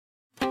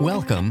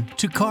Welcome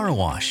to Car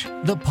Wash,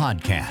 the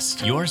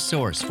podcast, your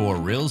source for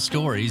real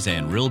stories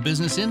and real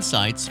business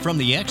insights from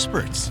the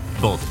experts,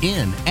 both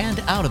in and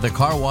out of the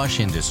car wash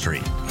industry.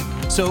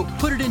 So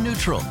put it in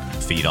neutral,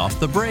 feet off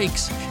the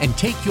brakes, and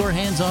take your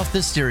hands off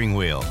the steering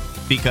wheel,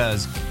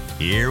 because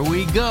here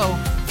we go.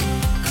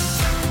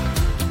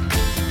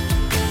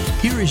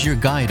 Here is your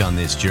guide on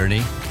this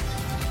journey,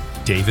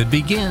 David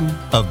Begin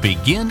of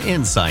Begin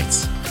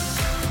Insights.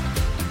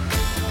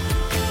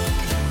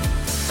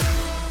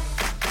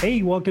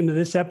 Hey, welcome to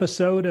this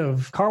episode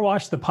of Car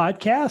Wash, the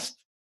podcast.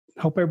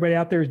 Hope everybody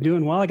out there is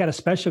doing well. I got a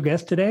special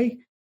guest today,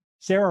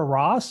 Sarah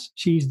Ross.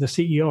 She's the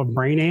CEO of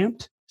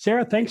BrainAmped.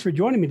 Sarah, thanks for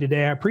joining me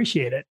today. I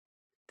appreciate it.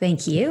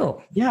 Thank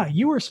you. Yeah,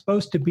 you were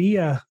supposed to be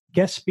a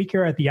guest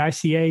speaker at the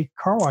ICA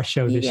Car Wash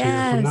show this year,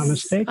 if I'm not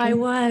mistaken. I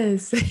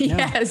was. Yeah.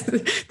 Yes,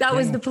 that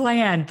was the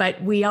plan.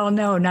 But we all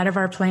know none of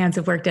our plans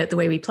have worked out the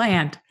way we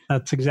planned.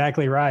 That's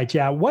exactly right.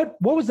 Yeah. What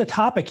was the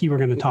topic you were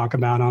going to talk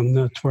about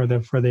for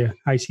the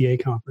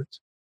ICA conference?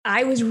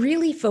 I was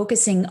really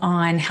focusing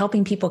on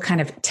helping people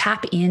kind of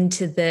tap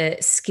into the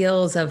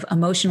skills of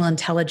emotional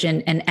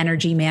intelligence and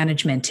energy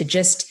management to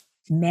just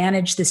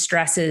manage the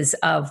stresses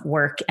of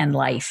work and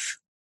life.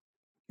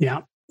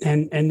 Yeah.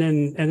 And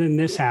then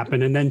this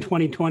happened, and then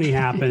 2020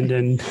 happened,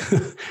 and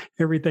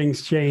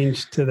everything's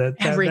changed to that.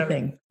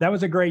 Everything. That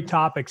was a great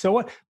topic.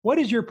 So what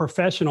is your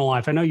professional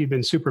life? I know you've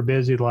been super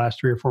busy the last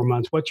 3 or 4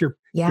 months. What's your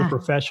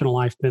professional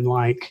life been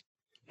like?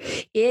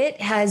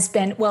 It has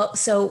been,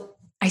 so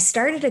I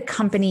started a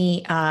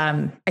company.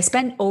 I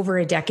spent over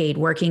a decade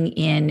working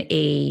in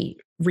a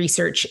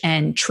research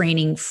and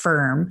training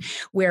firm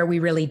where we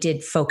really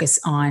did focus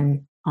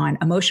on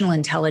emotional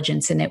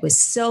intelligence. And it was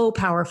so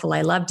powerful.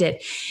 I loved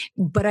it.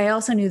 But I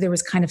also knew there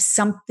was kind of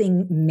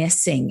something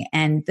missing.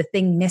 And the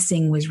thing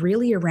missing was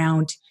really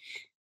around,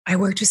 I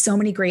worked with so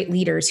many great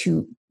leaders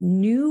who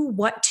knew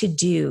what to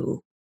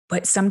do,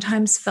 but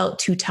sometimes felt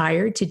too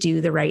tired to do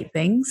the right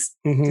things.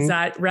 Mm-hmm. Does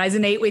that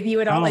resonate with you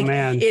at all? Oh,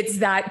 man. It's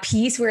that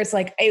piece where it's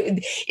like,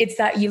 it's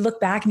that you look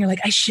back and you're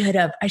like, I should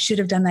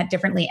have done that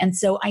differently. And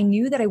so I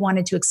knew that I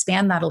wanted to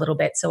expand that a little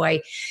bit. So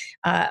I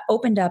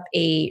opened up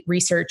a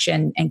research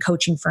and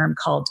coaching firm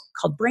called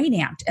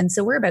BrainAmped. And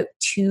so we're about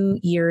 2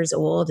 years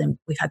old, and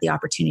we've had the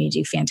opportunity to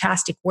do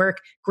fantastic work,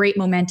 great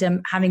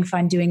momentum, having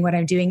fun doing what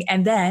I'm doing.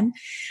 And then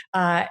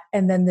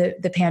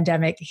the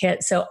pandemic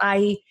hit. So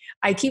I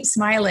keep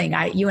smiling.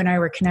 You and I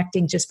were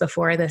connecting just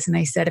before this, and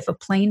I said, if a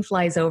plane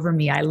flies over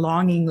me, I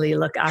longingly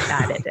look up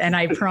at it. And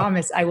I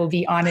promise I will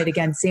be on it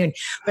again soon.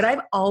 But I've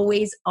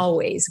always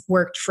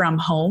worked from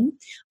home.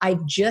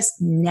 I've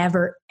just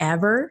never,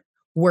 ever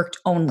worked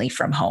only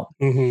from home.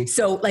 Mm-hmm.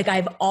 So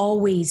I've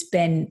always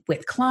been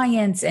with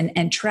clients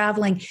and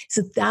traveling.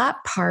 So that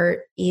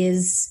part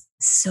is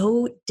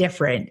so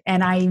different.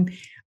 And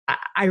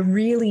I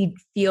really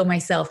feel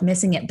myself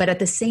missing it. But at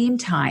the same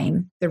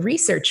time, the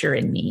researcher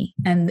in me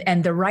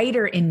and the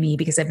writer in me,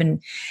 because I've been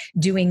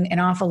doing an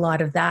awful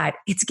lot of that,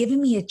 it's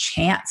given me a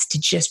chance to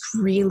just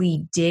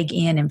really dig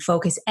in and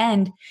focus.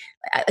 And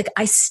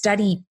I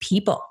study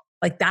people.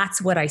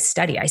 That's what I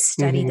study. I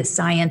study mm-hmm. the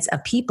science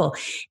of people.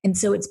 And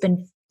so it's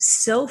been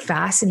so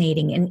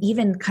fascinating, and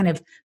even kind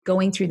of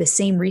going through the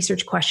same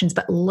research questions,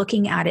 but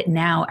looking at it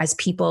now as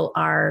people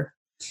are,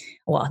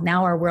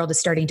 now our world is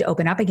starting to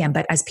open up again,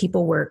 but as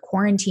people were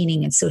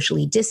quarantining and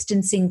socially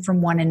distancing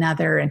from one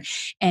another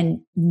and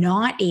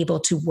not able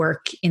to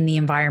work in the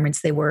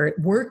environments they were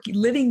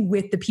living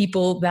with the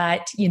people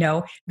that,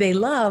 they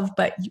love,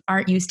 but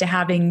aren't used to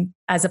having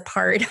as a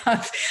part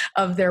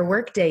of their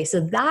workday. So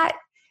that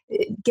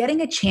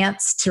getting a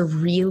chance to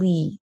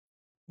really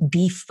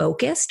be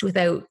focused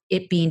without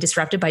it being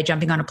disrupted by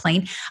jumping on a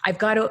plane. I've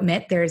got to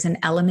admit there's an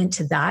element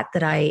to that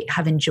I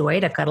have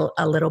enjoyed. I've got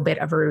a little bit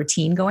of a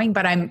routine going,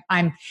 but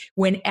I'm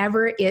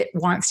whenever it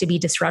wants to be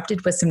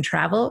disrupted with some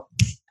travel,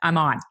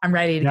 I'm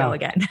ready to go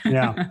again.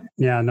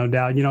 Yeah, no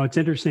doubt. It's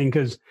interesting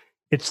because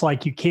it's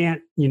like you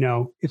can't,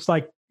 it's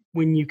like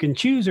when you can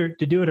choose to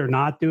do it or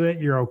not do it,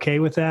 you're okay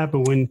with that.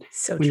 But when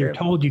you're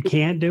told you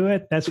can't do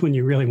it, that's when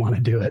you really want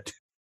to do it.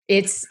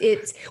 It's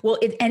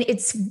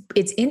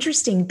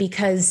interesting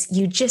because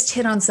you just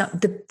hit on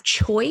the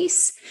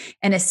choice,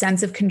 and a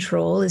sense of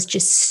control is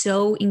just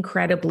so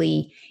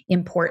incredibly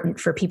important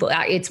for people.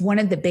 It's one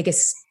of the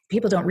biggest,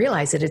 people don't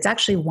realize it. It's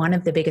actually one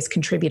of the biggest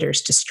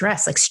contributors to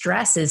stress.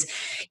 Stress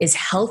is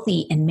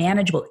healthy and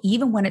manageable,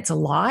 even when it's a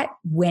lot,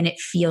 when it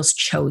feels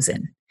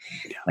chosen.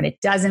 Yeah. When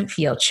it doesn't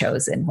feel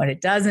chosen, when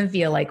it doesn't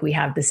feel like we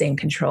have the same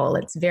control,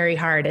 it's very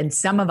hard. And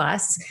some of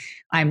us,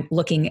 I'm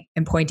looking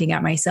and pointing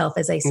at myself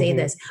as I say mm-hmm.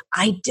 this,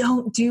 I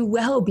don't do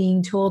well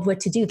being told what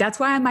to do. That's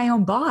why I'm my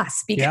own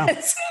boss,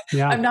 because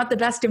I'm not the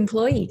best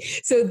employee.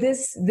 So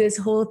this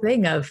whole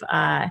thing of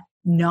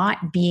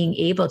not being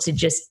able to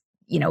just,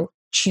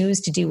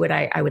 choose to do what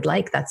I would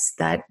like,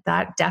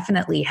 that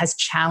definitely has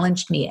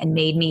challenged me and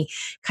made me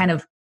kind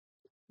of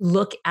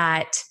look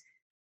at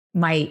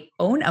my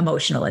own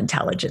emotional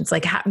intelligence,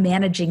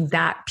 managing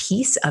that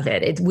piece of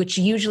it, which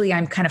usually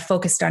I'm kind of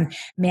focused on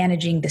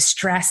managing the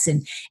stress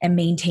and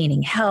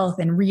maintaining health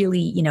and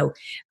really,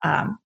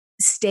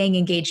 staying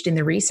engaged in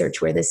the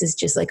research where this is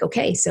just like,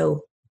 okay,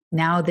 so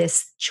now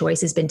this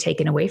choice has been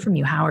taken away from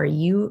you. How are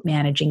you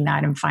managing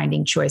that and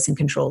finding choice and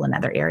control in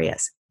other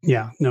areas?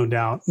 Yeah, no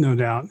doubt. No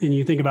doubt. And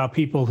you think about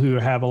people who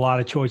have a lot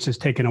of choices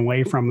taken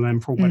away from them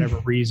for whatever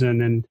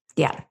reason. And,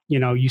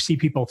 you see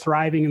people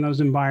thriving in those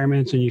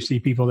environments and you see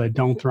people that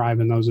don't thrive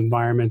in those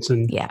environments.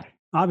 And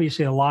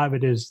obviously a lot of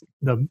it is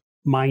the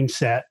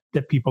mindset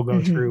that people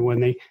go through when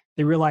they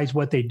realize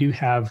what they do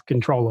have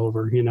control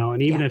over,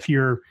 and even if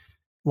you're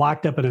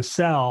locked up in a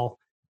cell,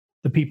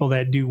 the people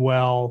that do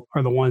well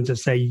are the ones that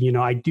say,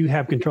 I do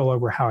have control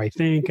over how I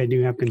think. I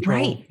do have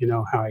control,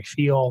 how I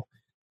feel.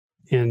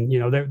 And,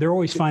 they're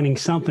always finding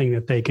something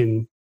that they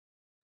can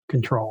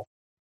control.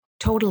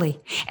 Totally.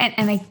 And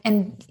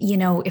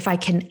if I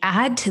can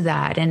add to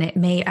that, and it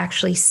may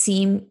actually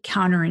seem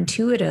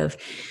counterintuitive,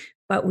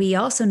 but we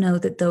also know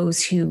that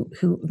those who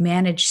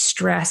manage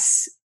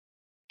stress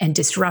and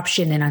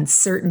disruption and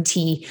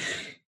uncertainty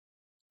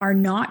are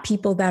not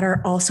people that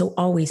are also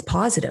always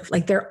positive.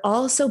 Like they're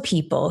also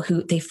people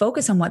who they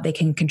focus on what they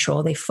can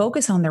control. They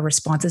focus on their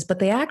responses, but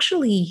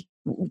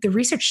the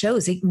research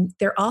shows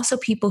they're also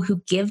people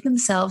who give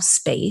themselves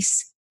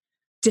space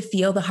to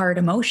feel the hard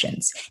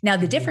emotions. Now,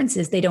 the difference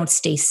is they don't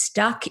stay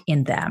stuck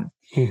in them.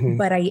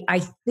 But I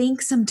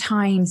think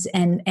sometimes,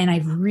 and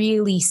I've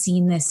really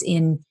seen this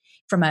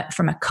from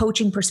a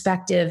coaching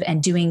perspective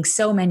and doing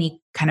so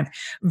many kind of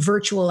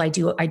virtual, I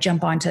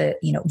jump onto,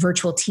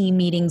 virtual team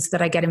meetings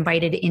that I get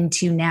invited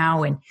into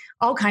now and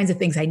all kinds of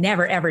things I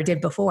never, ever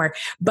did before.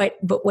 But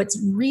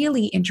what's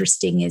really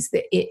interesting is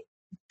that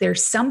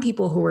there's some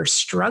people who are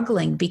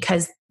struggling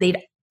because they'd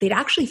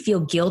actually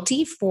feel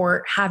guilty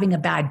for having a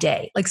bad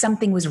day. Like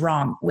something was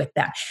wrong with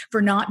them,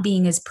 for not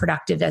being as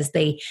productive as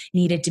they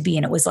needed to be.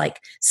 And it was like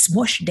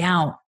smushed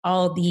down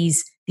all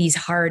these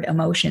hard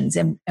emotions.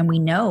 And we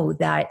know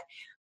that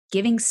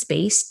giving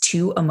space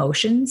to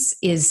emotions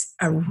is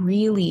a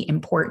really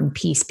important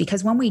piece,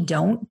 because when we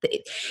don't,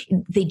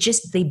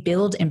 they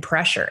build in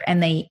pressure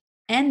and they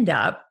end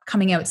up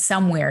coming out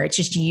somewhere. It's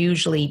just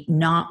usually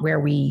not where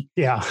we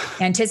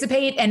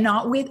anticipate, and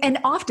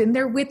often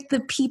they're with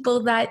the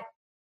people that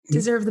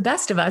deserve the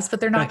best of us, but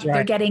they're not,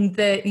 they're getting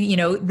the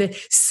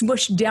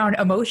smushed down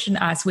emotion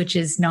us, which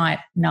is not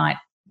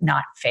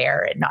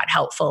fair and not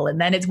helpful. And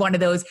then it's one of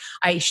those,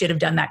 I should have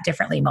done that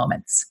differently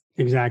moments.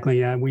 Exactly.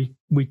 Yeah.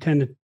 We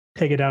tend to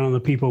take it out on the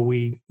people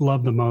we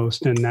love the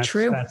most. And that's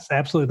true. That's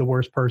absolutely the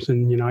worst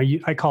person.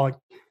 I call it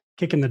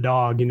kicking the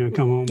dog,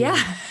 come home.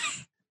 Yeah.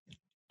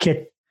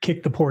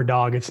 Kick the poor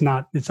dog. It's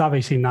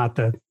obviously not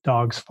the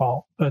dog's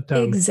fault, but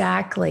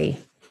exactly.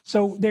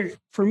 So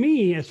for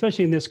me,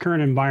 especially in this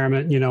current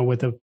environment,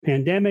 with the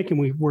pandemic,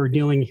 and we're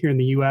dealing here in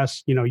the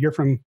U.S., you're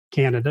from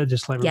Canada,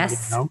 just let everybody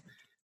know.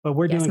 But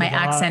we're dealing my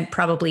accent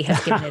probably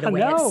has given it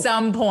away at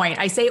some point.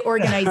 I say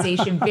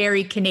organization,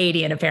 very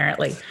Canadian,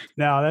 apparently.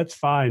 No, that's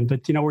fine.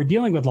 But, we're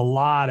dealing with a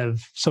lot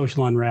of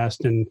social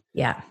unrest. And,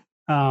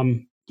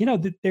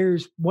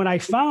 there's what I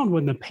found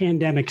when the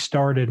pandemic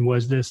started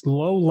was this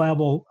low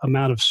level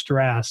amount of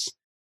stress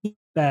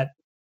that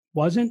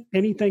wasn't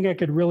anything I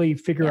could really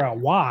figure out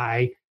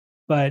why,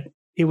 but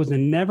it was a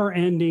never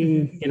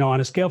ending, on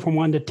a scale from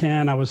 1 to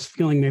 10, I was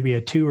feeling maybe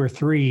a 2 or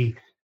 3,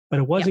 but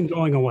it wasn't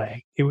going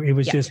away. It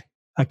was just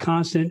a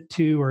constant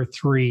 2 or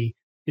 3.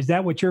 Is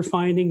that what you're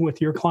finding with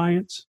your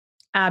clients?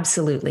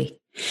 Absolutely.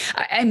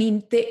 I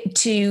mean,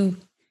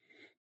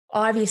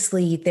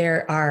 obviously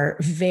there are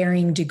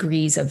varying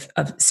degrees of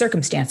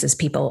circumstances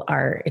people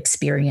are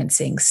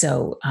experiencing.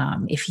 So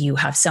if you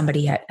have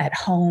somebody at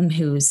home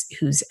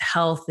whose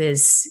health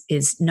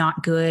is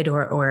not good,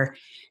 or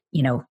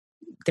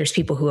there's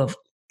people who have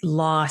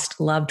lost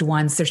loved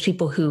ones, there's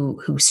people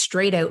who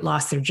straight out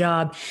lost their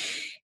job.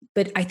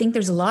 But I think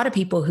there's a lot of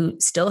people who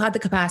still had the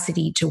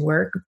capacity to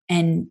work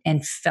and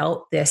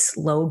felt this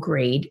low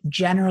grade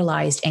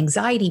generalized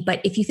anxiety.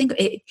 But if you think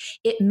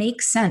it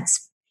makes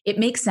sense. It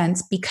makes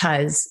sense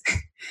because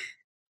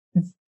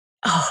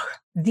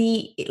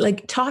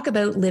talk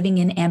about living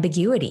in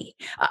ambiguity.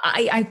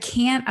 I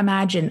can't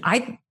imagine.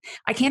 I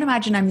can't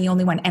imagine I'm the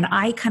only one. And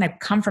I kind of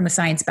come from a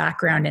science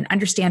background and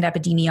understand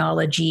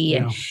epidemiology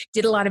and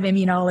did a lot of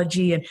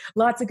immunology and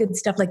lots of good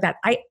stuff like that.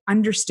 I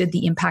understood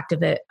the impact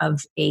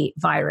of a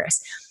virus.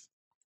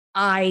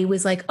 I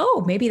was like,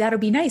 oh, maybe that'll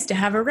be nice to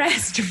have a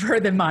rest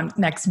for the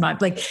next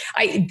month.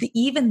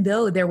 Even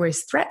though there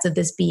was threats of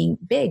this being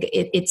big,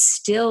 it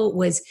still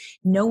was,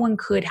 no one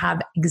could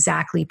have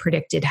exactly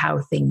predicted how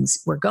things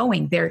were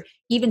going there.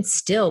 Even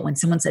still, when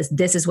someone says,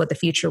 this is what the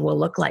future will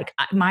look like,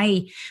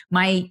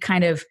 my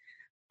kind of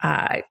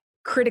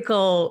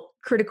critical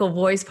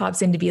voice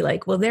pops in to be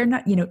like, well, they're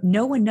not,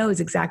 no one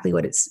knows exactly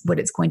what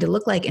it's going to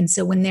look like. And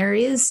so when there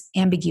is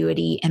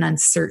ambiguity and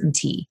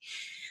uncertainty,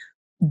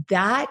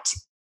 that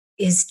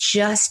is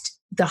just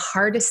the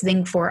hardest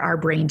thing for our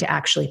brain to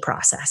actually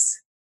process.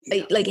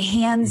 Like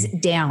hands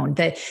down,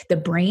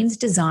 the brain's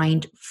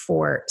designed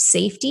for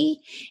safety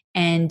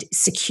and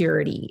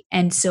security.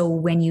 And so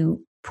when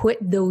you put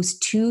those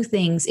two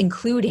things,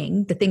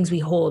 including the things we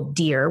hold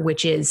dear,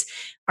 which is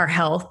our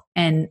health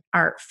and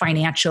our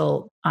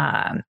financial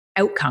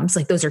outcomes.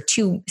 Like those are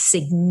two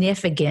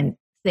significant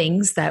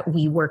things that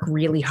we work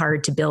really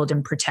hard to build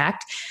and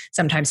protect,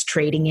 sometimes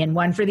trading in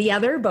one for the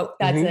other, but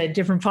that's a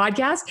different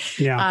podcast.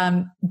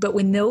 Yeah. But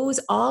when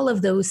all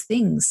of those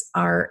things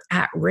are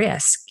at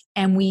risk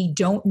and we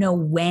don't know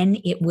when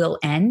it will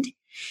end,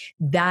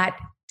 that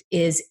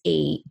is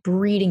a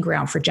breeding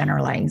ground for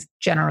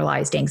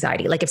generalized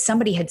anxiety. Like if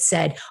somebody had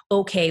said,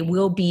 okay,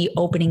 we'll be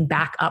opening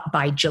back up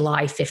by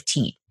July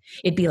 15th.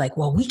 It'd be like,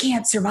 well, we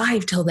can't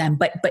survive till then,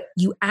 but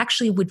you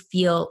actually would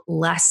feel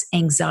less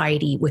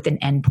anxiety with an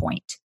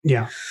endpoint.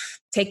 Yeah.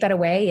 Take that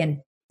away. And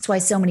that's why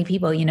so many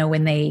people,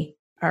 when they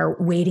are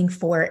waiting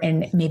for,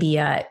 and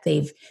maybe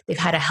they've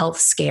had a health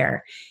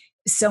scare,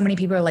 so many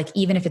people are like,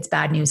 even if it's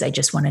bad news, I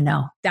just want to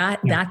know.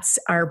 That's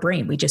our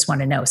brain. We just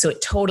want to know. So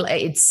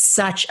it's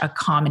such a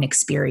common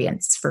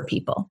experience for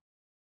people.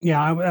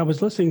 Yeah. I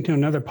was listening to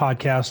another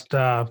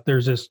podcast.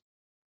 There's this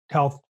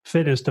health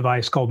fitness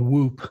device called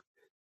Whoop.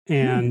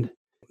 And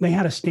they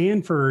had a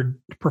Stanford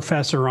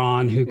professor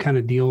on who kind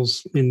of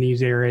deals in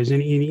these areas.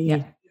 And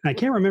I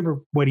can't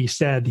remember what he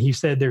said. He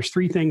said there's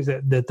three things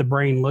that the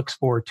brain looks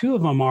for. Two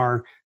of them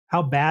are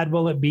how bad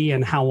will it be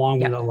and how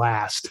long will it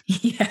last?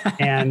 Yeah.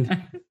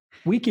 And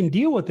we can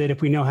deal with it if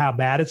we know how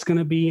bad it's going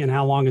to be and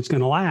how long it's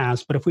going to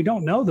last. But if we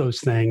don't know those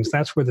things,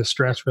 that's where the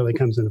stress really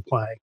comes into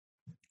play.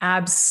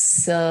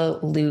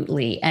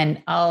 Absolutely.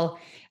 And I'll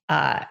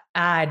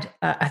add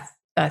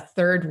a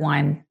third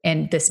one,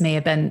 and this may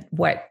have been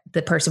what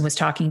the person was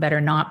talking about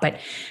or not, but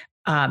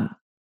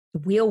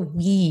will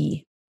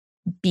we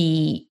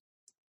be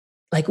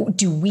like,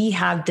 do we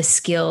have the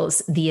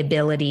skills, the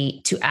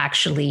ability to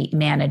actually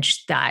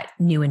manage that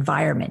new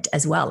environment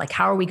as well? Like,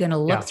 how are we going to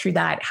look through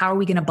that? How are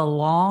we going to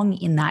belong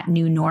in that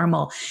new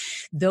normal?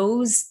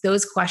 Those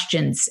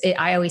questions,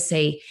 I always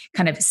say,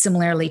 kind of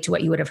similarly to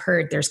what you would have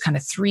heard, there's kind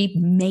of three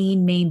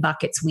main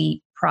buckets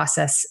we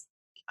process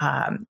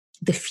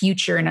the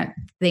future and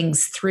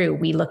things through.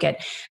 We look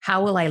at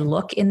how will I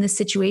look in this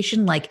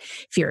situation, like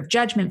fear of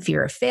judgment,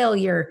 fear of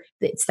failure.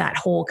 It's that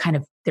whole kind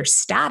of, there's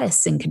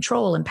status and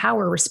control and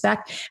power,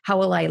 respect. How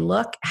will I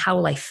look? How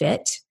will I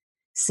fit?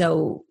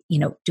 So,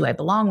 do I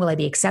belong? Will I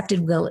be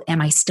accepted?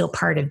 Am I still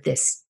part of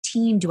this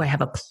team? Do I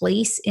have a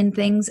place in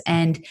things?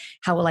 And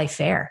how will I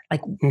fare?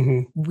 Like,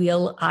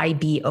 will I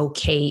be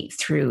okay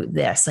through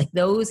this? Like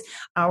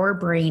our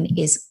brain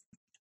is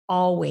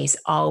always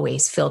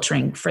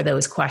filtering for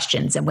those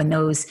questions. And when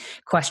those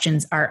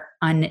questions are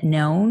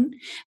unknown,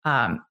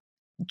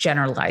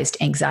 generalized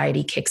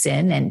anxiety kicks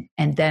in,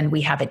 and then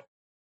we have a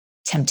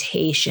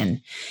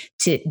temptation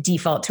to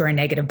default to our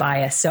negative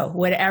bias. So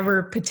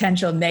whatever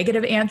potential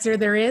negative answer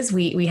there is,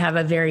 we have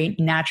a very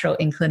natural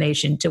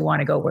inclination to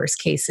want to go worst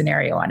case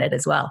scenario on it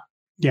as well.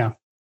 Yeah.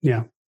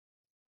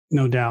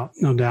 No doubt.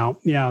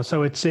 Yeah.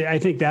 So I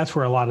think that's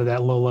where a lot of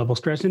that low level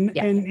stress. And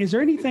is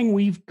there anything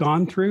we've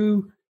gone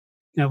through,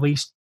 at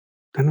least,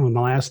 I don't know, in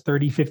the last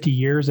 30, 50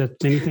 years,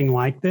 that's anything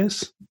like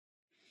this?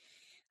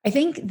 I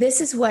think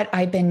this is what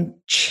I've been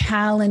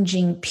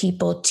challenging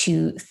people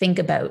to think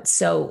about.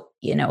 So,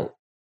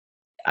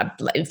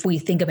 if we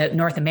think about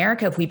North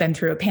America, have we been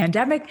through a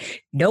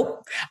pandemic?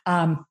 Nope.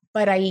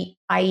 But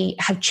I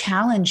have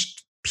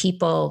challenged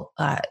people,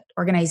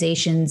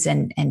 organizations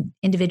and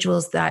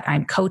individuals that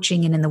I'm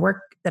coaching and in the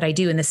work that I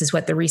do, and this is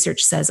what the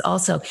research says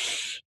also,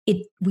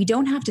 we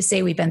don't have to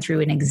say we've been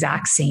through an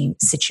exact same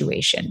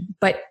situation,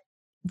 but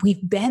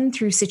we've been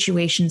through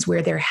situations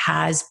where there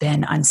has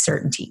been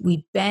uncertainty.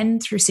 We've been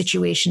through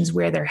situations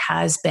where there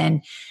has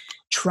been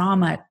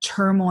trauma,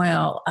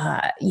 turmoil,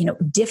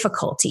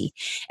 difficulty.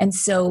 And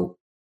so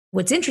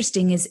what's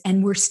interesting is,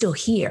 and we're still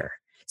here.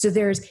 So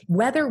there's,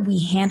 whether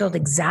we handled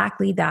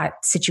exactly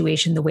that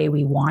situation the way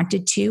we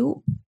wanted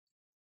to,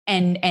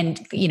 and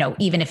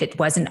even if it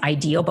wasn't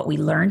ideal, but we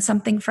learned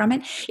something from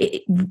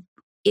it,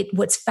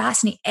 what's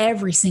fascinating,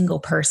 every single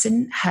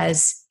person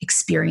has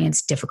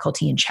experienced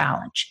difficulty and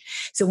challenge.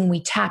 So when we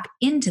tap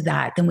into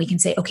that, then we can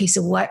say, okay,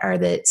 so what are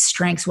the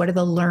strengths? What are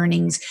the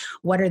learnings?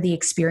 What are the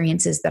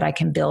experiences that I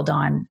can build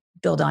on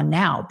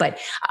now? But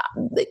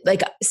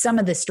like some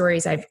of the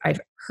stories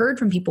I've heard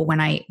from people when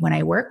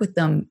I work with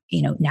them,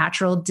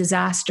 natural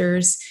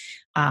disasters,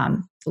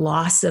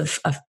 loss of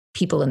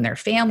people in their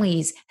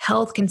families,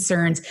 health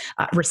concerns,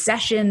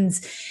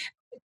 recessions,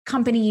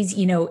 companies,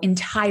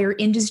 entire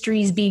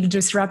industries being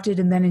disrupted,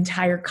 and then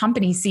entire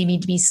companies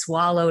seeming to be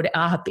swallowed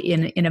up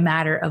in a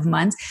matter of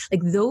months.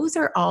 Like those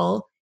are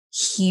all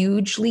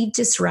hugely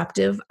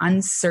disruptive,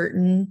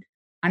 uncertain,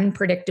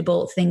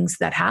 unpredictable things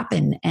that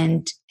happen.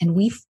 And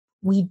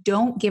we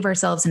don't give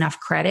ourselves enough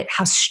credit,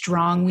 how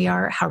strong we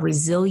are, how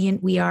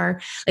resilient we are.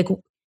 Like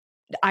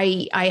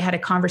I had a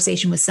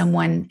conversation with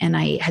someone and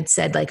I had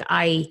said, like,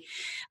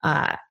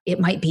 it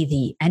might be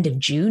the end of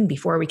June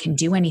before we can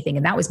do anything.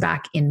 And that was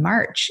back in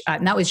March.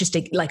 And that was just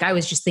I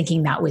was just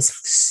thinking that was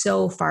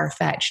so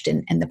far-fetched.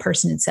 And the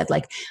person had said,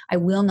 like, I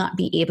will not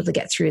be able to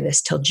get through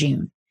this till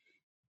June.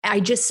 I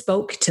just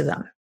spoke to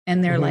them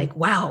and they're like,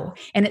 wow.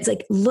 And it's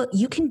like, look,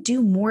 you can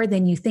do more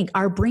than you think.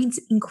 Our brain's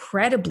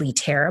incredibly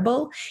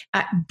terrible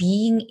at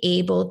being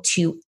able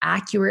to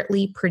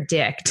accurately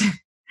predict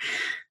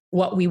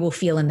what we will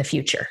feel in the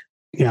future.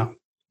 Yeah.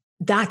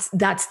 That's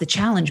the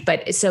challenge.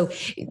 But so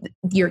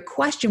your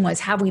question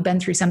was, have we been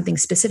through something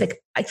specific?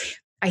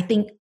 I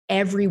think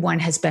everyone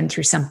has been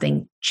through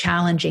something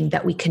challenging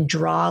that we can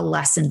draw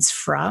lessons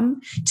from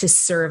to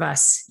serve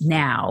us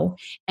now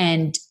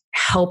and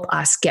help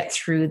us get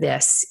through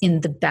this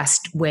in the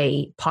best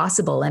way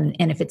possible. And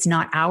if it's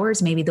not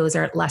ours, maybe those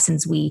are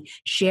lessons we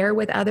share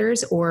with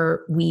others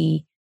or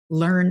we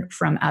learn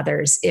from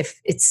others. If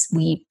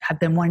we have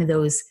been one of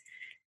those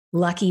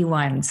lucky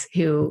ones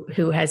who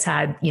has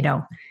had,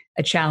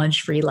 a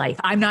challenge-free life.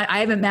 I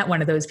haven't met one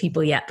of those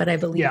people yet, but I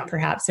believe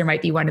perhaps there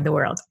might be one in the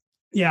world.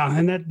 Yeah.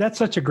 And that's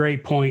such a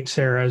great point,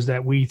 Sarah, is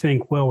that we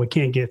think, well, we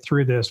can't get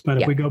through this.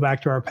 But if we go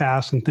back to our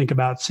past and think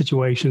about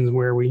situations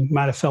where we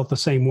might have felt the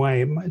same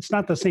way, it's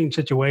not the same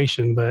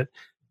situation, but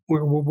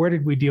where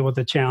did we deal with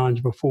the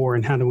challenge before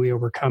and how do we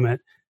overcome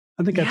it?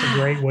 I think that's a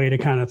great way to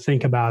kind of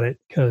think about it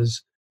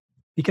because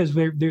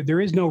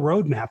there is no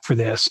roadmap for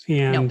this.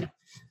 And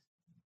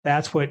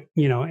that's what,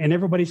 and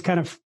everybody's kind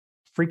of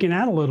freaking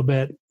out a little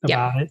bit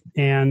about it.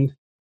 And,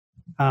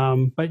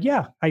 but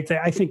yeah, I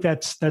think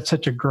that's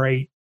such a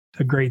great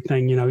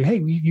thing, hey,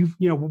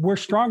 we're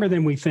stronger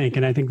than we think.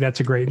 And I think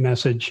that's a great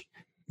message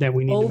that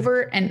we need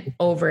over and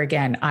over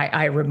again.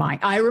 I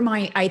remind,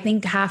 I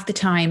think half the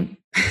time,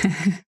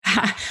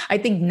 I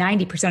think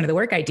 90% of the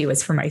work I do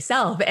is for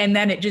myself. And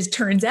then it just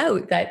turns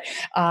out that,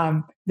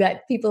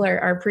 that people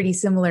are pretty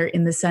similar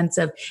in the sense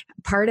of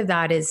part of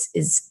that is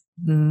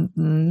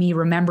me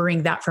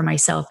remembering that for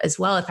myself as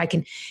well. If I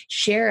can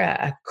share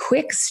a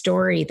quick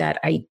story that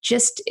I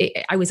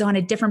was on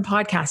a different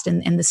podcast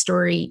and the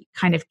story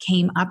kind of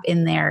came up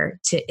in there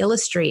to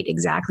illustrate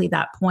exactly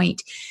that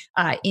point.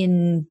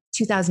 In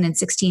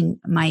 2016,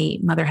 my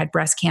mother had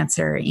breast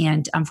cancer,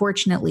 and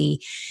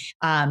unfortunately,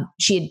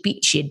 she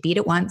had beat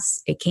it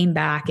once. It came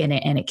back, and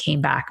it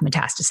came back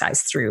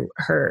metastasized through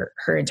her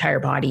entire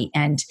body,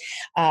 and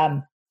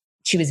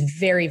she was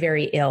very,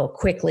 very ill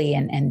quickly,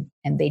 and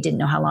they didn't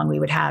know how long we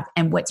would have.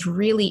 And what's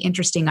really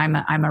interesting, I'm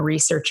a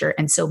researcher,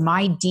 and so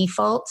my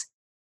default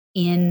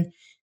in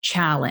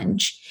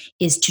challenge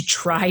is to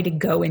try to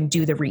go and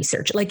do the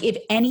research. Like if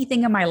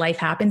anything in my life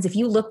happens, if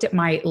you looked at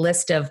my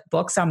list of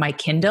books on my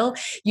Kindle,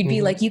 you'd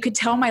be like, you could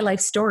tell my life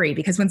story,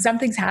 because when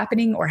something's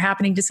happening or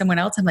happening to someone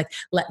else, I'm like,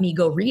 let me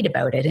go read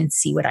about it and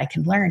see what I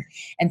can learn.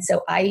 And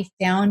so I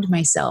found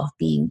myself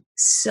being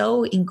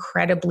so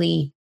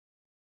incredibly,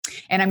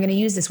 and I'm going to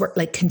use this word,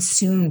 like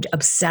consumed,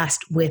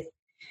 obsessed with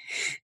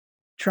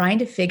trying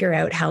to figure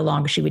out how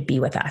long she would be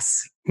with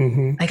us.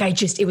 Mm-hmm.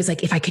 It was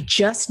like, if I could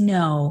just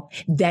know,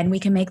 then we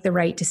can make the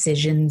right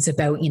decisions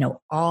about,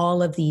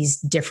 all of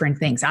these different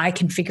things. I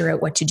can figure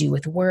out what to do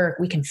with work.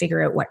 We can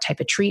figure out what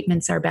type of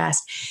treatments are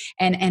best.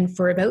 And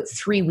for about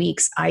 3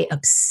 weeks, I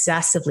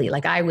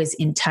obsessively, I was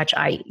in touch.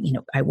 I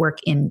work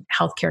in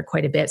healthcare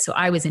quite a bit. So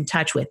I was in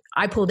touch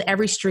I pulled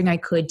every string I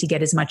could to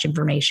get as much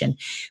information,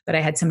 but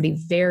I had somebody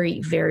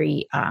very,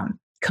 very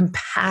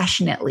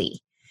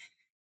compassionately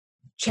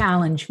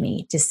challenge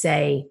me to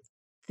say,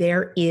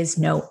 there is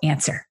no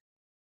answer.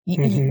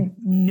 Mm-hmm.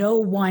 No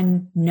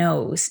one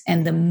knows.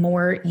 And the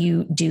more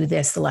you do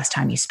this, the less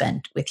time you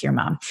spend with your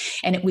mom.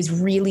 And it was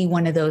really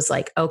one of those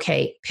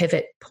okay,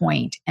 pivot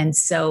point. And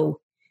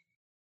so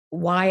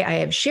why I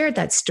have shared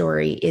that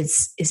story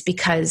is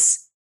because,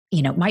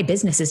 my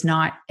business is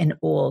not an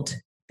old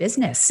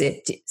business.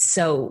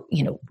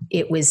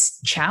 It was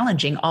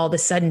challenging all of a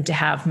sudden to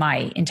have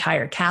my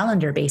entire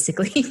calendar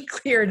basically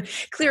cleared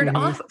mm-hmm.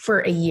 off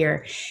for a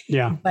year.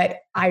 Yeah. But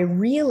I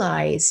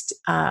realized,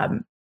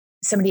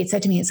 somebody had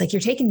said to me, it's like, you're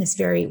taking this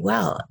very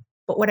well.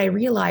 But what I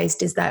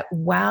realized is that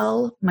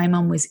while my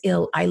mom was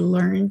ill, I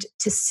learned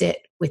to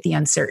sit with the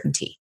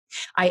uncertainty.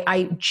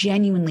 I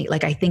genuinely,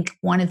 I think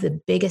one of the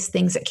biggest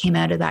things that came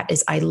out of that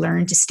is I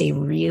learned to stay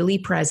really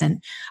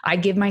present. I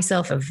give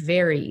myself a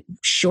very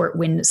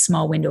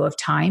small window of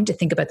time to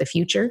think about the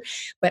future,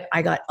 but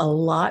I got a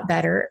lot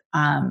better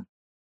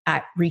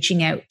at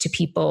reaching out to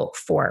people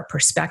for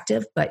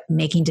perspective, but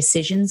making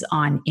decisions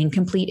on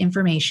incomplete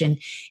information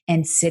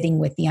and sitting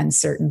with the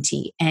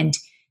uncertainty. And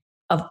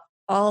of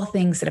all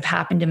things that have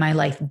happened in my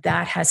life,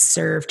 that has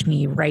served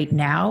me right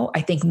now,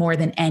 I think, more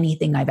than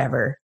anything I've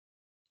ever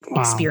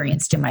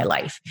experienced in my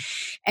life.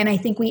 And I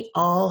think we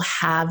all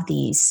have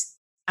these.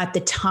 At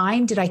the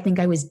time, did I think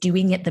I was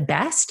doing it the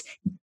best?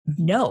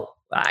 No.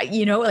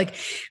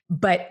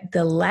 But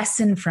the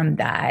lesson from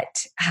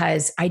that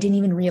I didn't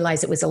even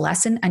realize it was a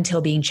lesson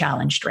until being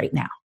challenged right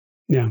now.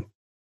 Yeah.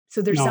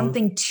 So there's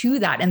something to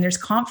that. And there's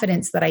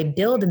confidence that I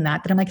build in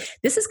that I'm like,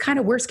 this is kind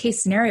of worst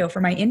case scenario for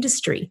my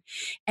industry.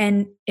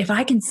 And if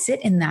I can sit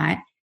in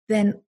that,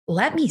 then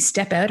let me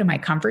step out of my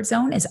comfort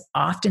zone as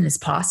often as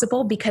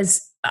possible,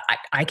 because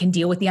I can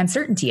deal with the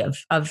uncertainty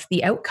of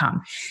the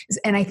outcome.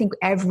 And I think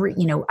I've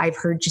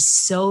heard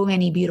just so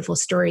many beautiful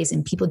stories,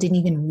 and people didn't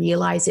even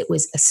realize it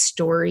was a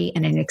story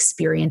and an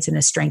experience and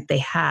a strength they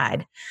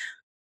had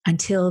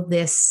until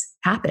this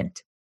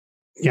happened.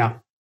 Yeah.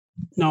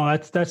 No,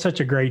 that's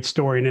such a great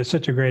story. And it's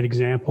such a great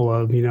example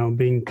of,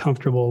 being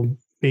comfortable,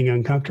 being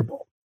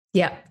uncomfortable.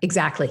 Yeah,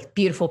 exactly.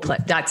 Beautiful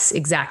put. That's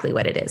exactly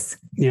what it is.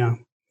 Yeah.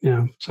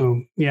 Yeah.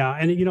 So, yeah.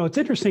 And, it's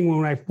interesting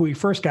when we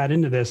first got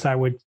into this, I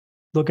would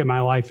look at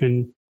my life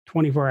in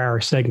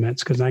 24-hour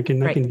segments because I can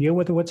deal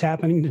with what's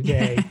happening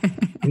today.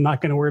 I'm not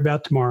going to worry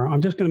about tomorrow.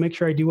 I'm just going to make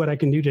sure I do what I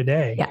can do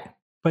today. Yeah.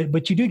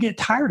 But you do get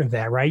tired of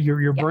that, right?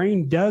 Your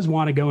brain does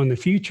want to go in the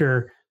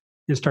future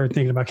and start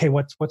thinking about, hey,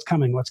 what's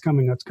coming?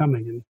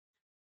 And,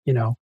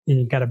 and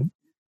you got to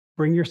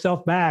bring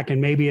yourself back.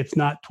 And maybe it's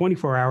not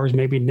 24 hours.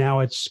 Maybe now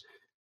it's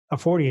a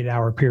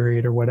 48-hour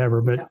period or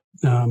whatever. But,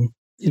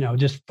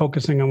 just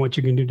focusing on what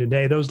you can do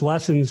today, those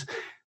lessons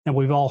that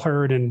we've all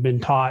heard and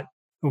been taught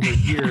over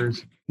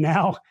years,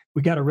 now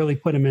we got to really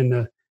put them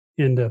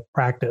into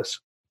practice.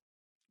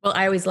 Well,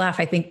 I always laugh.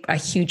 I think a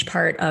huge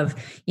part of,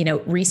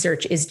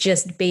 research is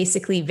just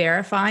basically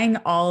verifying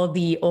all of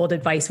the old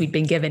advice we've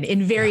been given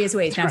in various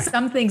ways. Now,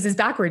 some things is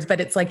backwards, but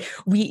it's like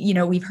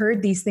we've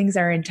heard these things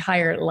our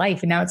entire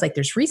life. And now it's like,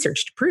 there's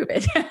research to prove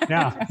it.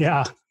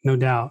 Yeah. No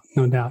doubt.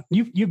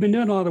 You've been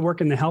doing a lot of work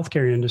in the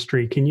healthcare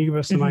industry. Can you give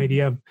us some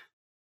idea of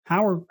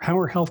how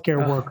are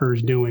healthcare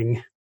workers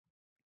doing?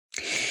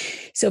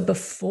 So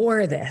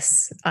before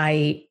this,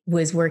 I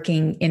was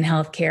working in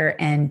healthcare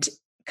and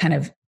kind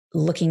of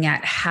looking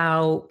at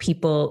how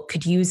people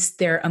could use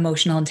their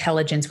emotional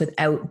intelligence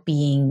without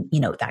being,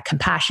 that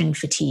compassion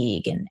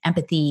fatigue and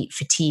empathy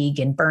fatigue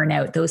and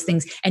burnout, those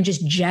things, and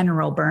just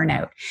general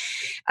burnout.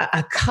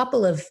 A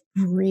couple of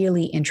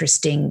really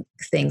interesting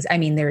things. I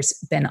mean, there's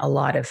been a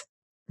lot of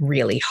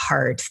really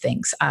hard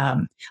things.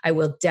 I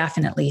will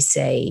definitely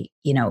say,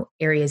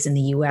 areas in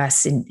the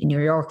US, in New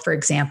York, for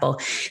example,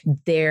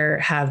 there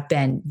have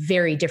been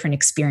very different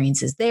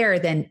experiences there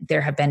than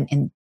there have been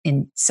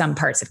in some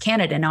parts of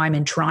Canada. Now I'm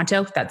in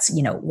Toronto. That's,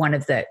 one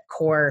of the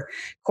core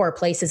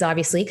places,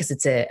 obviously, because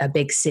it's a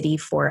big city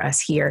for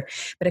us here.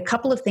 But a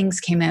couple of things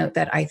came out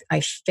that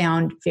I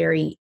found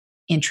very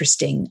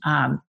interesting.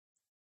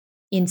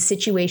 In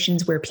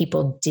situations where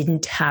people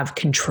didn't have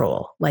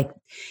control, like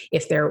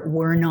if there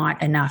were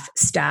not enough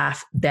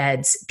staff,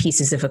 beds,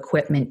 pieces of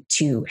equipment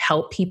to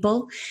help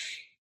people,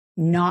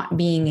 not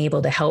being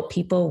able to help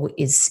people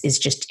is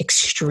just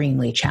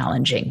extremely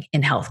challenging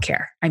in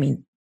healthcare. I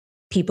mean,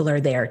 people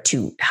are there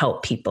to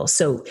help people.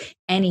 So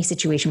any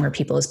situation where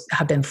people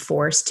have been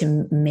forced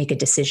to make a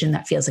decision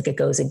that feels like it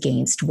goes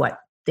against what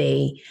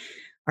they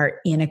are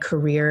in a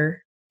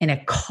career, in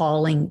a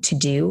calling to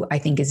do, I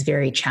think is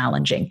very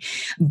challenging.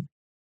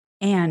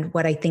 And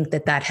what I think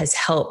that has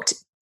helped,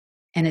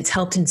 and it's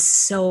helped in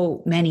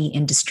so many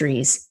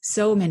industries,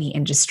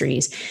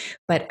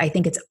 but I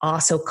think it's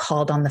also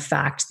called on the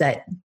fact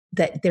that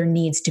there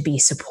needs to be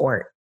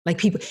support. Like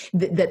people,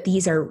 that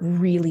these are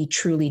really,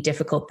 truly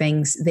difficult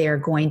things. They are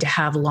going to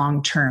have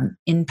long-term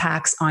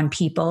impacts on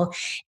people.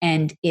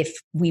 And if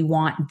we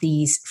want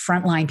these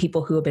frontline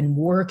people who have been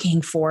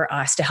working for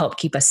us to help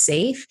keep us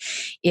safe,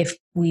 if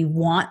we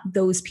want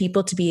those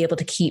people to be able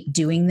to keep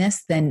doing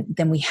this, then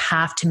we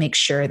have to make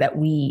sure that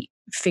we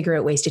figure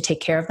out ways to take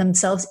care of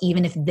themselves,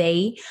 even if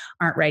they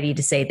aren't ready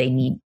to say they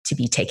need to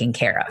be taken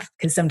care of.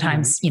 Because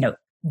sometimes,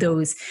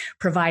 those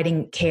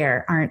providing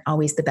care aren't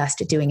always the best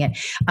at doing it.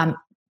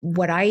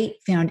 What I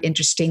found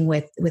interesting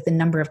with a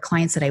number of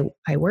clients that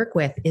I work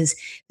with is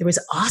there was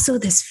also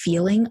this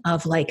feeling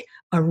of like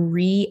a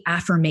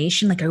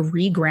reaffirmation, like a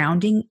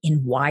regrounding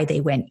in why they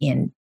went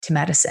into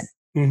medicine.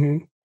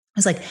 Mm-hmm.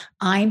 It's like,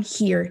 I'm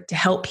here to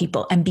help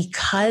people. And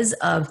because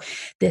of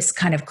this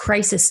kind of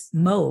crisis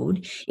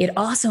mode, it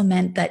also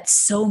meant that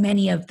so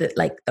many of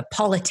the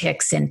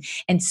politics and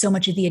so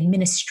much of the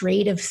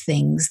administrative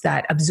things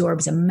that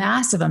absorbs a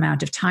massive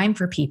amount of time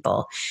for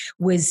people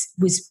was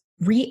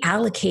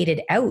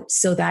reallocated out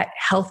so that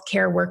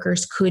healthcare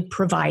workers could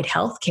provide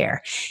healthcare.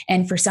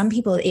 And for some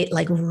people, it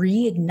like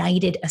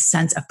reignited a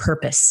sense of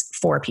purpose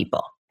for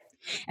people.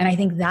 And I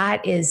think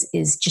that is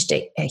just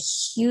a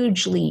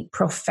hugely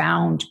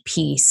profound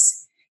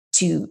piece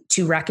to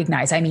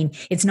recognize. I mean,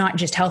 it's not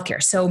just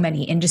healthcare. So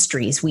many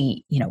industries,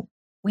 we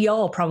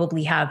all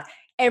probably have,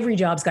 every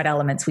job's got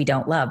elements we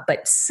don't love,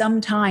 but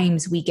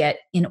sometimes we get,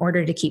 in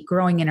order to keep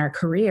growing in our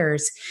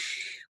careers,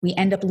 we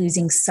end up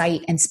losing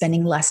sight and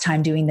spending less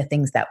time doing the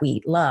things that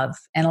we love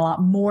and a lot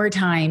more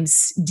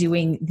times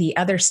doing the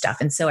other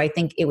stuff. And so I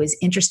think it was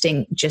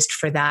interesting just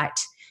for that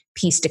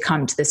piece to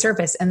come to the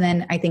surface. And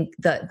then I think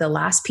the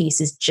last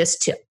piece is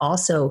just to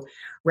also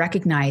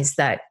recognize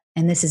that,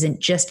 and this isn't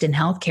just in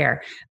healthcare,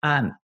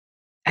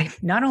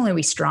 not only are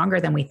we stronger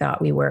than we thought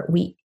we were,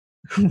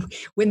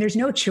 when there's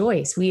no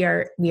choice, we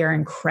are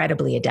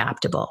incredibly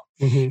adaptable.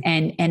 Mm-hmm.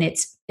 And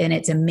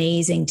it's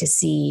amazing to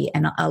see.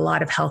 And a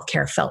lot of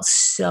healthcare felt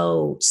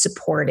so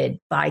supported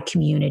by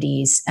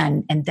communities.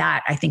 And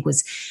that I think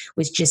was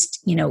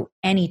just,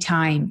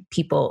 anytime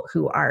people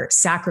who are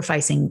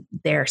sacrificing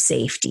their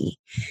safety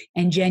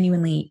and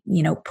genuinely,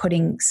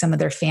 putting some of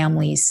their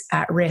families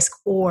at risk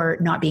or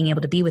not being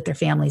able to be with their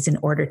families in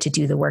order to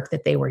do the work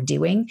that they were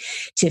doing,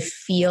 to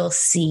feel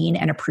seen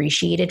and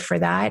appreciated for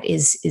that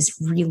is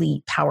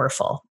really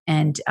powerful.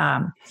 And,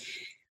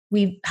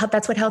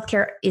 that's what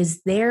healthcare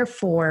is there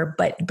for.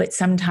 But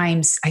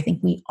sometimes I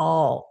think we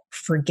all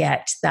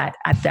forget that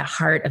at the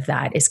heart of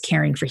that is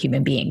caring for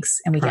human beings,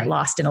 and we get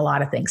lost in a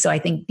lot of things. So I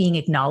think being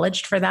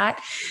acknowledged for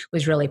that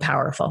was really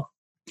powerful.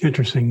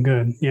 Interesting.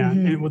 Good. Yeah.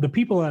 Mm-hmm. And with the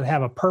people that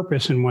have a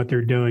purpose in what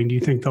they're doing, do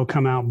you think they'll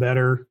come out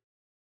better?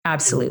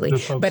 Absolutely.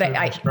 But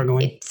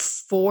I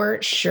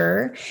for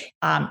sure.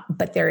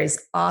 But there is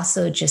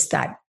also just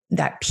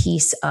that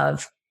piece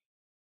of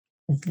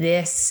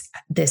this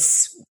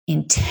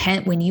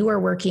intent when you are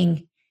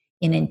working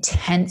in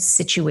intense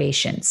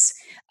situations.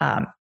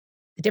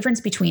 The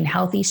difference between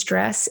healthy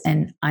stress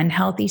and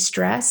unhealthy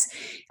stress,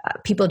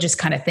 people just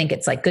kind of think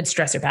it's like good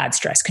stress or bad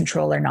stress,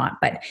 control or not.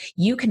 But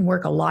you can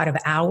work a lot of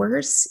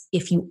hours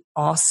if you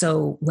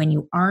also, when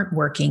you aren't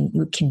working,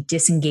 you can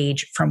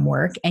disengage from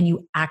work and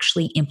you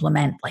actually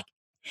implement like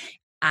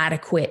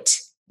adequate,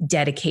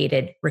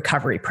 dedicated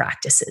recovery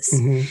practices.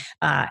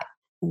 Mm-hmm.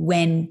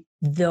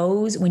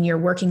 When you're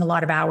working a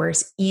lot of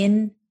hours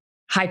in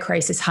high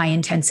crisis, high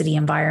intensity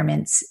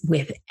environments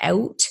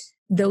without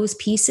those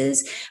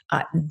pieces,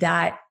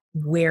 that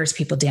wears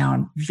people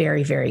down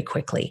very, very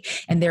quickly.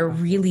 And there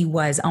really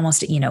was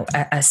almost,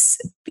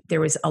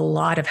 there was a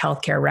lot of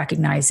healthcare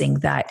recognizing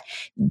that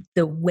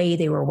the way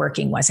they were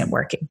working wasn't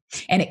working,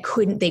 and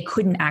they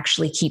couldn't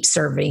actually keep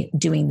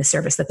doing the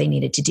service that they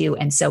needed to do.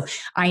 And so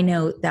I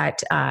know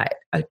that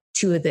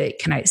two of the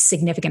kind of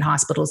significant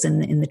hospitals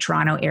in the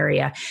Toronto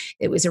area,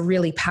 it was a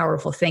really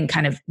powerful thing,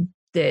 kind of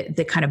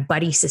the kind of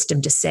buddy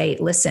system to say,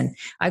 listen,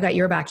 I got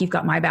your back, you've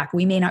got my back.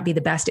 We may not be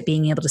the best at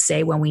being able to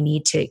say when we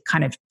need to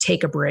kind of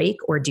take a break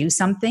or do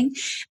something,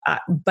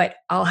 but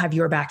I'll have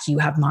your back, you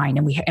have mine,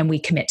 and we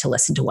commit to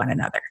listen to one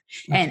another.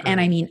 And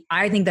I mean,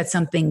 I think that's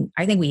something,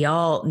 I think we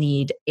all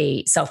need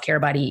a self-care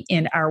buddy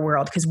in our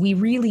world, because we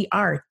really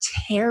are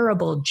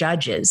terrible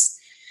judges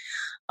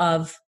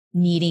of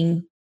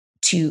needing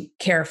to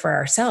care for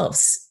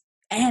ourselves.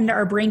 And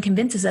our brain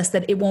convinces us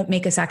that it won't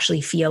make us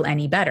actually feel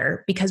any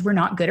better because we're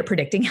not good at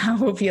predicting how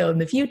we'll feel in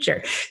the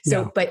future.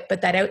 So, but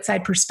that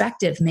outside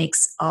perspective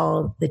makes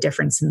all the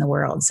difference in the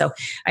world. So,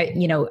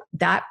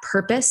 that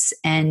purpose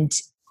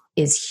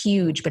is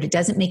huge, but it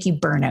doesn't make you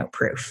burnout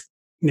proof.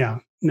 Yeah.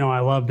 No, I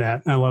love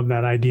that. I love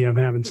that idea of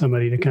having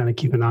somebody to kind of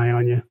keep an eye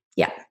on you.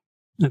 Yeah.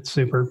 That's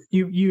super.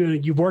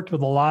 You've worked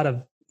with a lot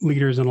of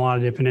leaders in a lot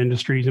of different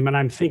industries. I mean,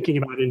 I'm thinking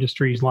about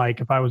industries like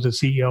if I was a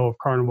CEO of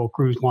Carnival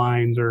Cruise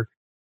Lines or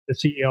the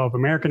CEO of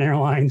American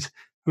Airlines.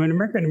 I mean,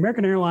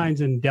 American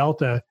Airlines and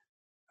Delta,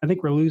 I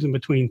think we're losing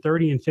between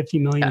 $30 and $50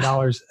 million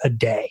a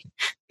day.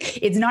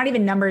 It's not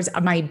even numbers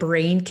my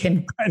brain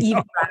can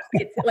even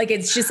grasp.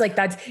 It's just like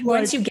that's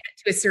once you get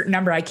to a certain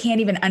number, I can't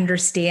even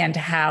understand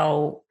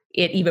how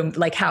it even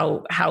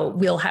how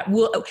we'll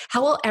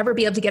ever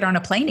be able to get on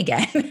a plane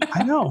again.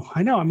 I know.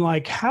 I'm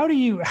like, how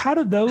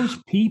do those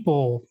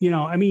people,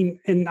 I mean,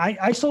 and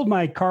I sold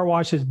my car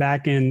washes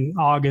back in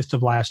August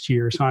of last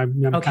year. So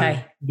I'm kind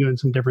of doing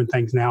some different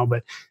things now,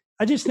 but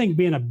I just think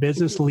being a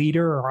business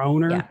leader or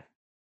owner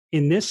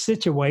in this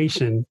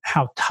situation,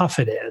 how tough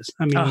it is.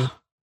 I mean,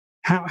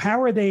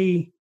 how are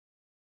they,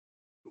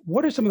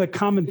 what are some of the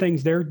common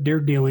things they're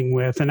dealing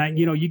with? And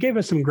you gave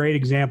us some great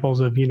examples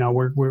of,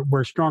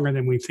 we're stronger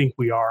than we think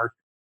we are,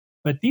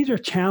 but these are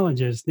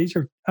challenges. These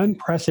are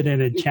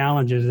unprecedented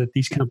challenges that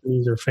these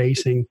companies are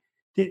facing.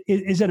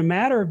 Is it a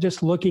matter of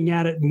just looking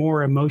at it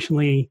more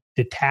emotionally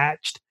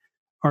detached,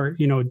 or,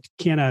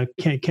 can a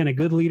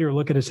good leader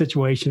look at a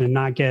situation and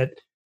not get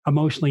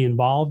emotionally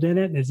involved in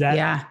it? Is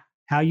that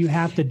how you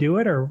have to do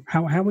it, or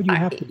how would you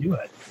have to do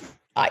it?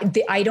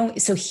 I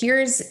don't. So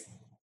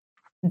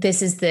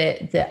this is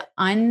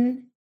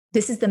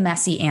the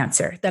messy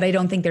answer that I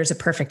don't think there's a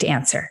perfect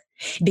answer,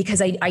 because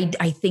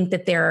I think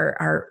that there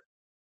are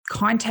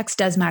context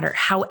does matter.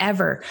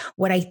 However,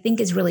 what I think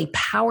is really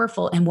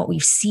powerful and what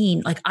we've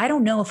seen, I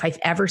don't know if I've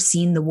ever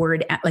seen the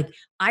word,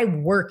 I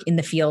work in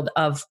the field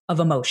of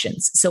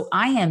emotions. So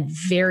I am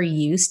very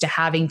used to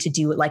having to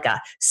do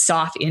a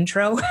soft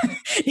intro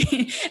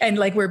and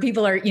where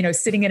people are,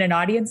 sitting in an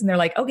audience and they're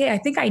like, okay, I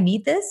think I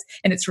need this.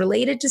 And it's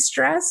related to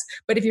stress.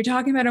 But if you're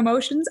talking about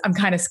emotions, I'm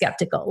kind of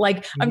skeptical.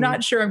 I'm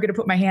not sure I'm going to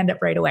put my hand up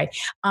right away.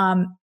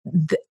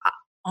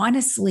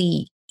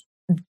 Honestly,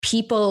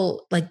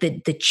 people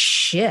the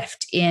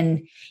shift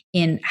in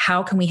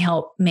how can we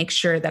help make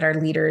sure that our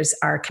leaders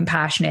are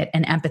compassionate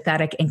and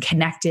empathetic and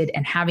connected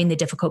and having the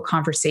difficult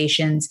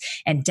conversations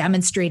and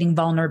demonstrating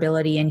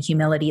vulnerability and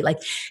humility,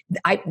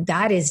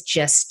 that has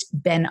just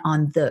been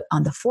on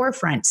the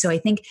forefront. So I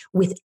think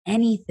with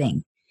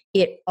anything,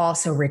 it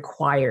also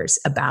requires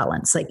a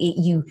balance. I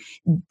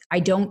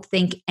don't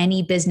think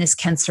any business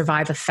can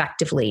survive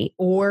effectively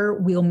or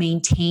will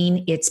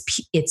maintain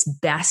its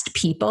best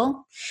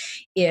people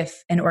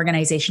if an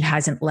organization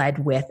hasn't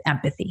led with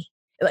empathy.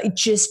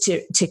 Just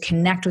to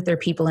connect with their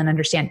people and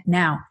understand.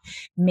 Now,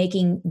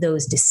 making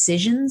those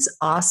decisions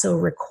also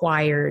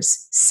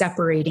requires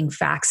separating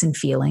facts and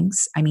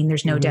feelings. I mean,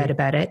 there's no doubt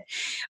about it.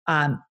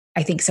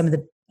 I think some of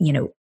the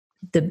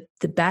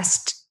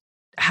best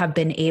have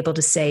been able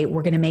to say,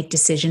 we're going to make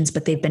decisions,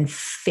 but they've been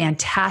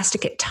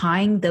fantastic at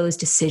tying those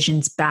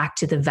decisions back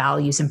to the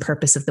values and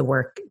purpose of the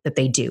work that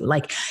they do.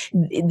 Like,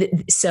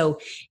 so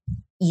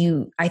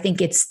I think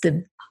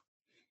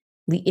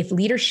if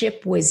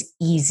leadership was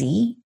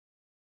easy,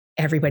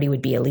 everybody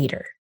would be a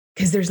leader,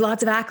 because there's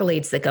lots of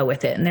accolades that go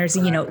with it. And there's,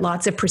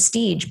 lots of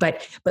prestige,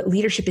 but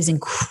leadership is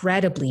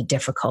incredibly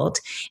difficult.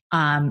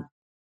 And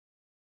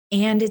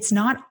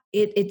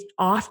it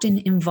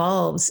often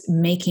involves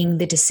making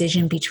the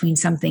decision between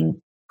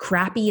something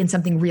crappy and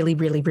something really,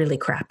 really, really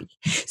crappy.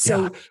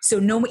 So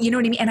no, you know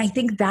what I mean? And I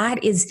think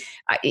that is,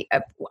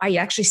 I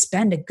actually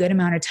spend a good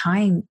amount of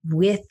time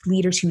with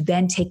leaders who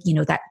then take,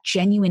 that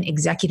genuine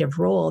executive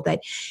role, that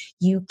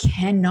you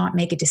cannot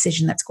make a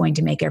decision that's going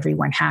to make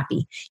everyone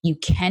happy. You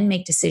can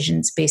make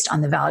decisions based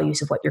on the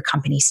values of what your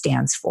company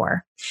stands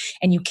for.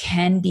 And you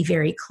can be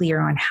very clear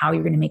on how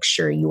you're going to make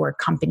sure your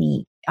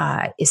company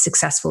is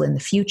successful in the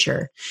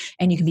future.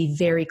 And you can be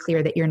very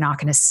clear that you're not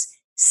going to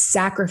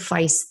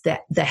sacrifice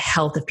the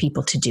health of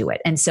people to do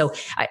it. And so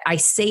I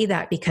say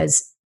that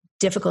because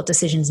difficult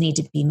decisions need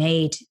to be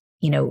made,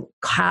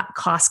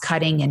 cost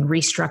cutting and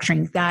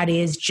restructuring, that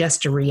is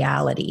just a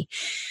reality.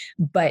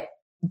 But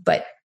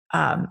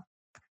I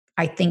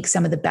think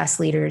some of the best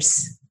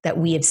leaders that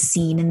we have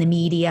seen in the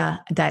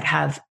media that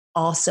have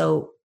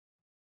also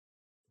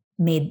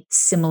made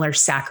similar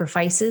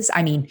sacrifices.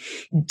 I mean,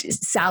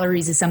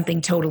 salaries is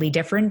something totally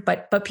different,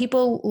 but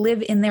people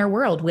live in their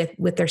world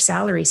with their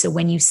salary. So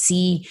when you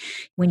see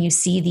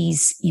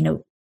these,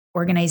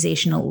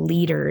 organizational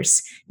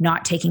leaders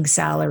not taking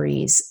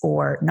salaries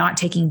or not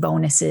taking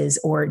bonuses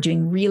or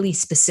doing really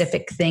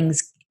specific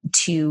things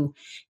to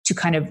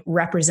kind of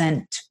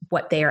represent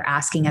what they are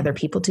asking other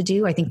people to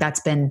do, I think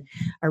that's been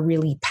a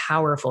really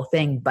powerful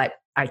thing. But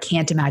I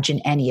can't imagine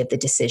any of the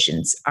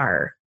decisions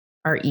are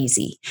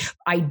easy.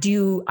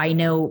 I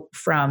know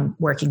from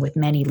working with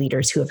many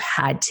leaders who have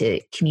had to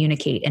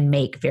communicate and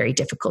make very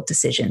difficult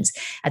decisions.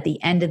 At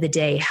the end of the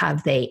day,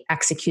 have they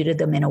executed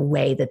them in a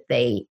way that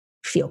they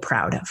feel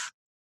proud of?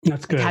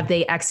 That's good. Have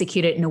they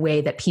executed in a way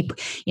that people,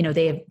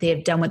 they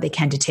have done what they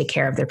can to take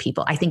care of their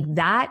people? I think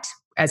that,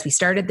 as we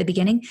started at the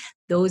beginning,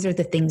 those are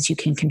the things you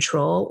can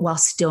control while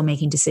still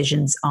making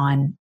decisions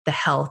on the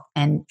health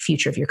and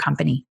future of your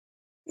company.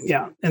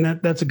 Yeah.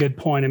 And that's a good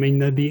point. I mean,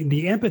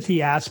 the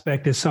empathy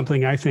aspect is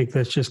something I think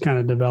that's just kind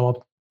of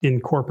developed in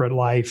corporate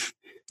life.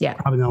 Yeah.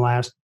 Probably in the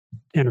last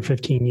 10 or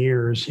 15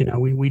 years.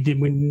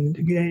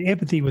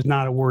 Empathy was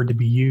not a word to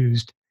be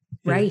used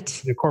in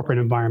the corporate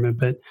environment,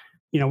 but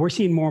we're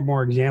seeing more and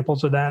more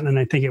examples of that. And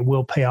I think it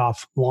will pay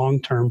off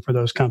long-term for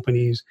those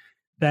companies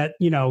that,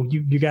 you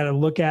got to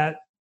look at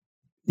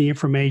the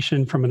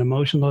information from an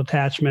emotional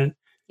attachment.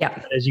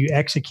 Yeah. As you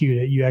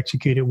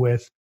execute it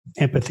with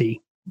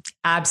empathy.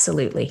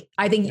 Absolutely.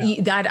 I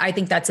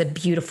think that's a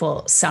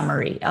beautiful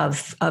summary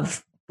of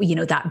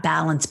that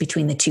balance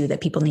between the two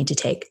that people need to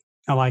take.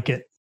 I like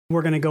it.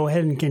 We're going to go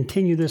ahead and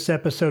continue this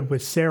episode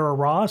with Sarah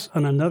Ross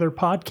on another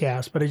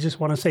podcast, but I just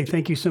want to say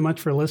thank you so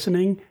much for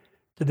listening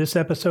to this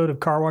episode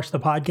of Car Wash the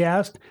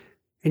Podcast.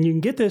 And you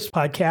can get this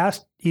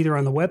podcast either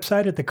on the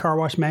website at the Car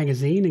Wash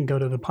Magazine and go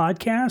to the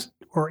podcast,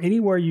 or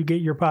anywhere you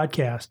get your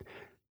podcast.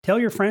 Tell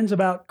your friends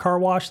about Car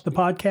Wash the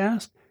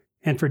Podcast.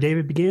 And for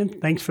David Begin,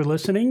 thanks for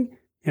listening.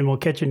 And we'll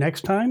catch you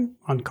next time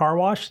on Car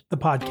Wash the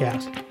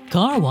Podcast.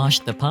 Car Wash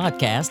the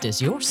Podcast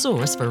is your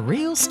source for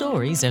real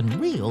stories and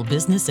real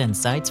business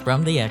insights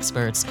from the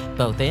experts,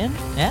 both in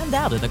and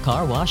out of the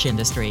car wash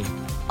industry.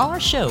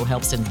 Our show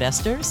helps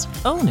investors,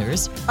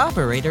 owners,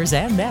 operators,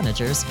 and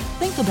managers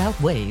think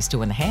about ways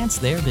to enhance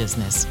their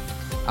business.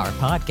 Our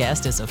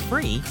podcast is a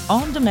free,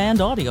 on-demand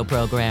audio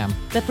program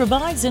that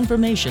provides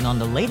information on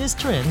the latest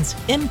trends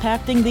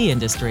impacting the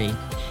industry,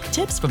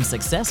 tips from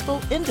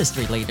successful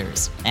industry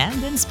leaders,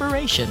 and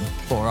inspiration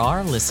for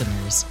our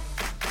listeners.